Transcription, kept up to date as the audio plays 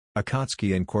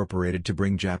Akatsuki Incorporated to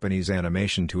bring Japanese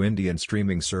animation to Indian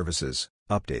streaming services,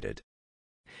 updated.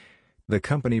 The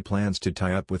company plans to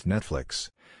tie up with Netflix,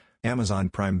 Amazon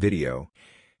Prime Video,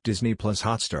 Disney Plus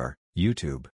Hotstar,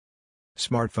 YouTube.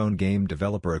 Smartphone game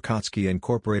developer Akatsuki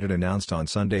Incorporated announced on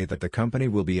Sunday that the company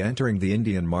will be entering the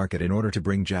Indian market in order to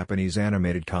bring Japanese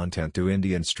animated content to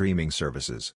Indian streaming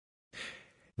services.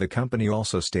 The company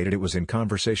also stated it was in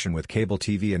conversation with cable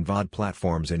TV and VOD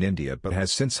platforms in India but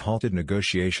has since halted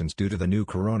negotiations due to the new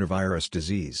coronavirus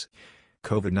disease,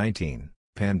 COVID-19,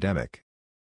 pandemic.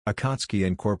 Akatsuki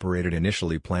Incorporated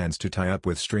initially plans to tie up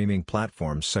with streaming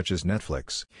platforms such as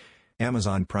Netflix,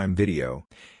 Amazon Prime Video,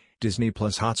 Disney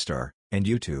Plus Hotstar, and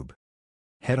YouTube.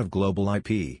 Head of Global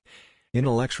IP,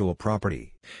 Intellectual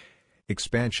Property,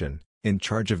 Expansion, in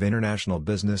charge of International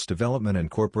Business Development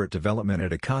and Corporate Development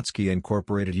at Akatsuki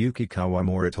Incorporated Yuki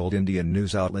Kawamura told Indian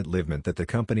news outlet Livement that the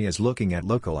company is looking at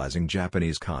localizing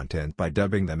Japanese content by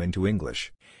dubbing them into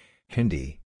English,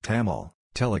 Hindi, Tamil,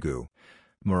 Telugu,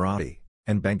 Marathi,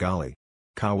 and Bengali.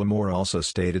 Kawamura also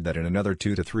stated that in another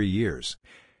 2 to 3 years,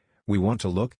 we want to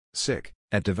look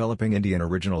at developing Indian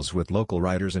originals with local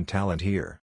writers and talent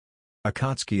here.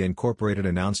 Akatsuki Incorporated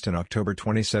announced in October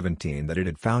 2017 that it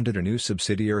had founded a new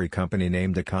subsidiary company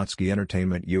named Akatsuki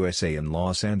Entertainment USA in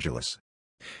Los Angeles.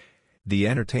 The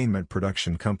entertainment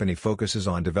production company focuses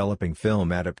on developing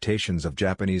film adaptations of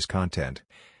Japanese content,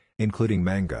 including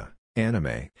manga,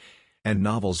 anime, and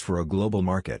novels for a global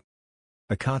market.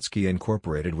 Akatsuki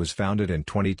Incorporated was founded in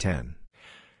 2010,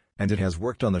 and it has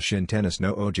worked on the Shin Tennis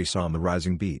no Oji-sama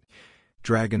Rising Beat,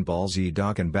 Dragon Ball Z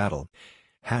Dokkan Battle,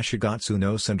 Hashigatsu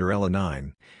no Cinderella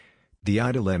 9, The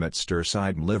Idol Emmett Stir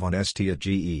Side Live on STA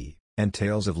GE, and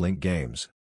Tales of Link Games.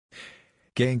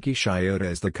 Genki Shiota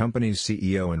is the company's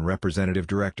CEO and representative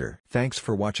director. Thanks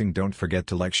for watching. Don't forget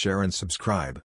to like, share and subscribe.